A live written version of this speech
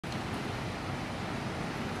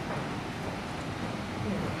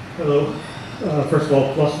Hello. First of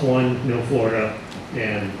all, +1, no Florida,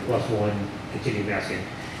 and +1, continue masking.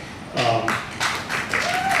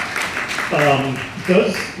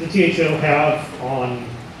 Does the THO have on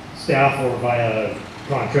staff or via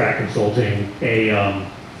contract consulting a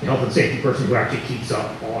health and safety person who actually keeps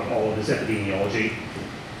up on all of this epidemiology?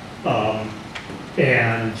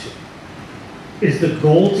 And is the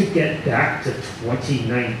goal to get back to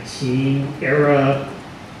 2019 era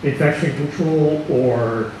infection control,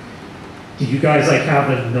 or do you guys have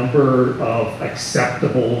a number of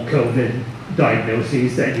acceptable COVID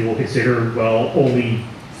diagnoses that you will consider, well, only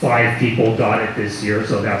 5 people got it this year,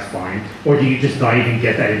 so that's fine? Or do you just not even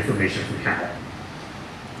get that information from HAL?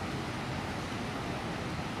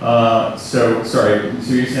 So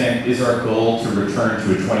you're saying, is our goal to return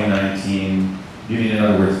to a 2019, you mean, in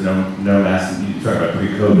other words, no mass, you're talking about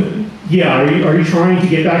pre-COVID? Yeah, are you trying to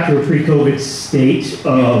get back to a pre-COVID state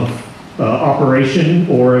of operation,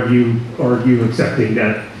 or are you accepting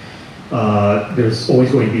that there's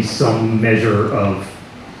always going to be some measure of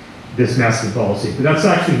this masking policy? But that's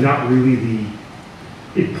actually not really the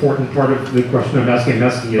important part of the question I'm asking. I'm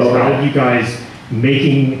asking is, how are you guys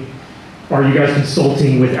are you guys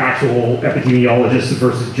consulting with actual epidemiologists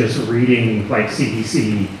versus just reading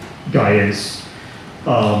CDC guidance?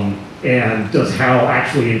 And does HAL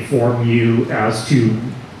actually inform you as to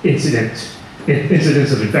incidents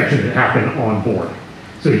of infection that happen on board?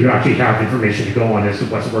 So you actually have information to go on as to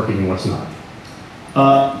what's working and what's not.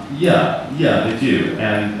 Yeah, they do,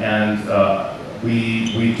 and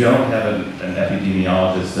we don't have an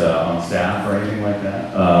epidemiologist on staff or anything like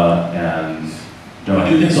that, and we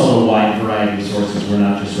do consult a wide variety of sources. We're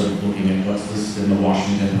not just sort of looking at what's listed in the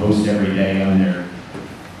Washington Post every day on their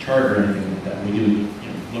chart or anything like that. We do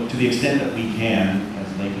look to the extent that we can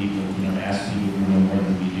as lay people, ask people who know more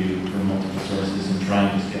than we do for multiple sources and try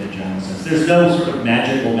and just get a general sense. There's no sort of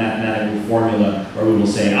magical mathematical formula where we will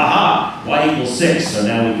say, aha, y = 6, so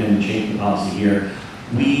now we can change the policy here.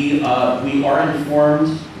 We are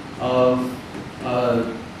informed of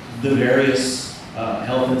the various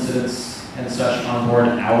health incidents and such on board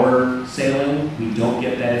our sailing. We don't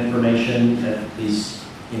get that information, at least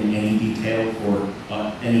in any detail, for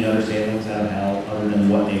any other sailings out of HAL other than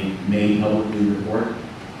what they may publicly report,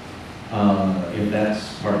 if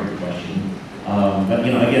that's part of your question. But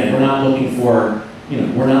again, we're not looking for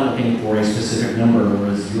a specific number or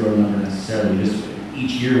a zero number necessarily. Just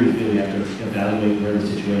each year we feel we have to evaluate where the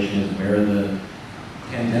situation is, where the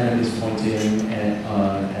pandemic is pointing, and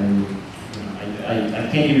I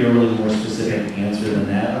can't give you a really more specific answer than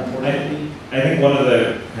that, unfortunately. I think one of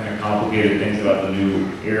the kind of complicated things about the new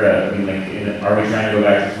era, are we trying to go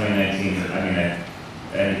back to 2019?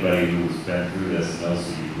 Anybody who's been through this knows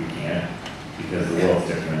we can't, because the world's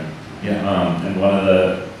different. Yeah. And one of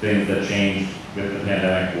the things that changed with the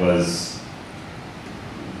pandemic was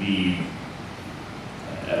the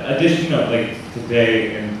addition of,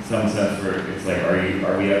 today, in some sense, where it's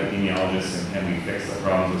are we epidemiologists and can we fix the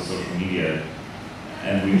problems with social media?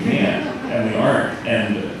 And we can't, and we aren't, and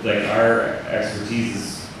our expertise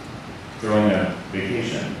is throwing a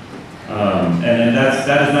vacation, and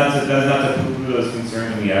that is not to poo-poo those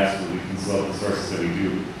concerns, and we absolutely consult the sources that we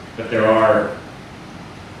do, but there are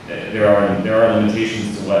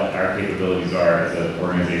limitations to what our capabilities are as an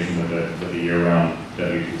organization with a year-round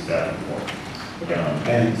W2 staffing force.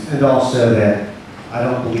 And also that I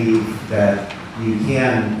don't believe that you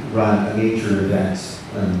can run a major event,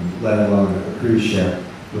 let alone a cruise ship,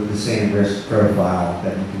 with the same risk profile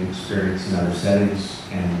that you can experience in other settings.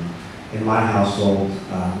 And in my household,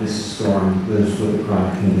 Mrs. Storm lives with a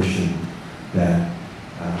chronic condition that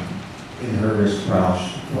in her risk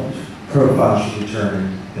profile she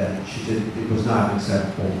determined that it was not an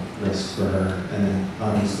acceptable risk for her, and it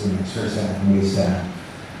obviously makes her sad and we sad.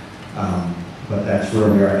 But that's where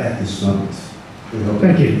we are at this moment. We hope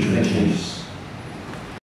Thank you. Changes.